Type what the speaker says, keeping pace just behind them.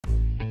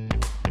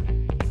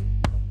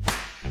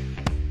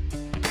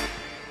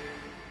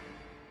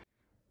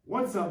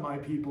What's up, my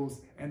peoples,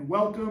 and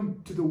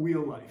welcome to The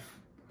Wheel Life.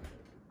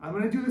 I'm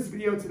going to do this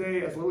video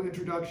today as a little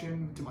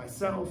introduction to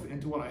myself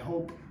and to what I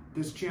hope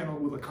this channel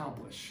will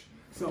accomplish.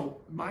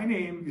 So, my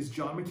name is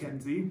John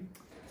McKenzie.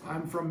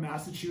 I'm from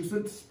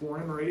Massachusetts,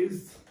 born and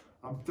raised.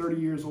 I'm 30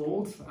 years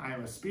old. I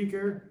am a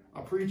speaker,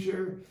 a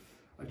preacher,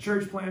 a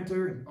church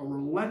planter, a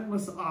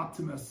relentless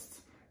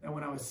optimist. And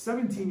when I was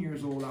 17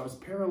 years old, I was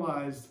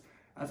paralyzed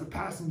as a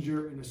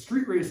passenger in a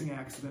street racing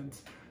accident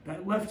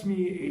that left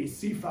me a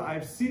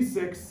C5,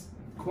 C6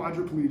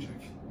 quadriplegic.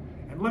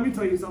 And let me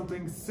tell you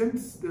something,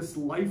 since this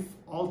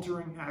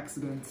life-altering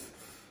accident,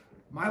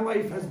 my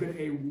life has been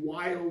a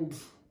wild,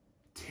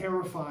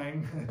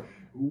 terrifying,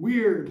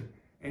 weird,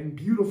 and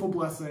beautiful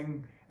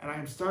blessing, and I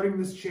am starting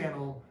this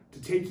channel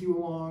to take you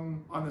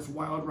along on this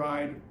wild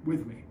ride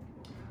with me.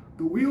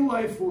 The Wheel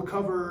Life will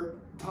cover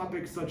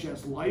topics such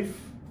as life,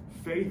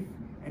 faith,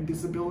 and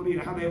disability,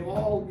 and how they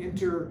all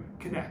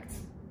interconnect.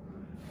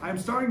 I'm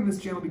starting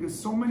this channel because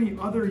so many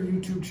other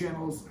YouTube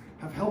channels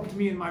have helped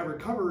me in my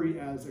recovery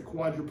as a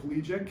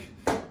quadriplegic.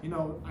 You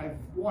know, I've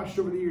watched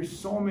over the years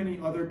so many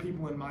other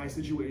people in my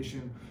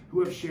situation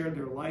who have shared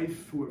their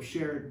life, who have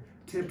shared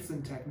tips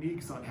and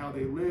techniques on how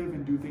they live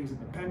and do things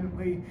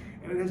independently,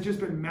 and it has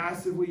just been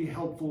massively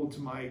helpful to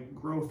my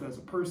growth as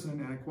a person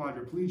and a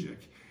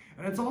quadriplegic.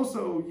 And it's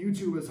also,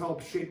 YouTube has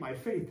helped shape my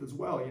faith as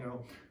well. You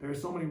know, there are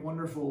so many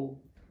wonderful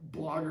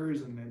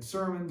bloggers and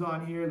sermons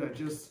on here that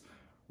just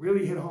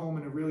really hit home,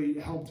 and it really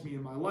helped me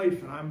in my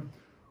life, and I'm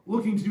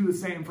looking to do the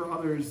same for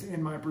others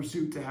in my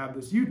pursuit to have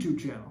this YouTube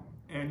channel.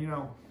 And you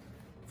know,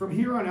 from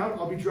here on out,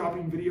 I'll be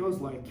dropping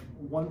videos like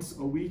once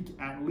a week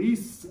at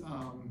least,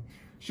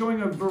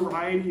 showing a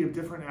variety of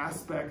different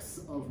aspects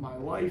of my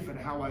life and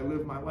how I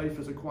live my life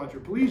as a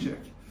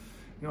quadriplegic.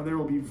 You know, there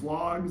will be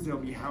vlogs, there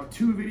will be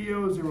how-to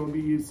videos, there will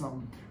be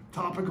some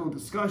topical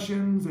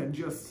discussions, and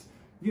just,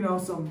 you know,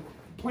 some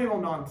plain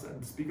old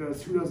nonsense,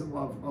 because who doesn't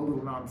love a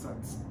little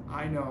nonsense?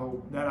 I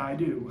know that I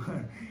do.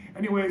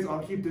 Anyways,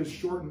 I'll keep this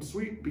short and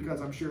sweet because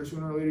I'm sure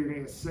sooner or later you're gonna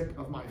get sick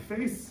of my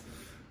face.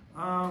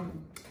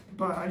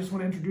 But I just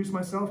want to introduce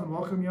myself and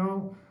welcome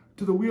y'all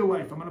to The Wheel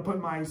Life. I'm gonna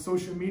put my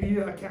social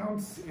media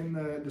accounts in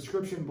the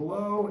description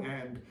below,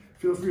 and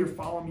feel free to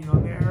follow me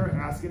on there,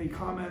 ask any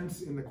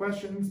comments in the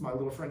questions. My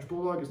little French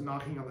bulldog is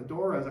knocking on the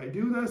door as I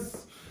do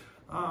this.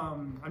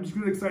 I'm just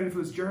really excited for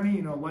this journey.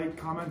 You know, like,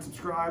 comment,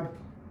 subscribe.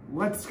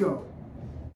 Let's go.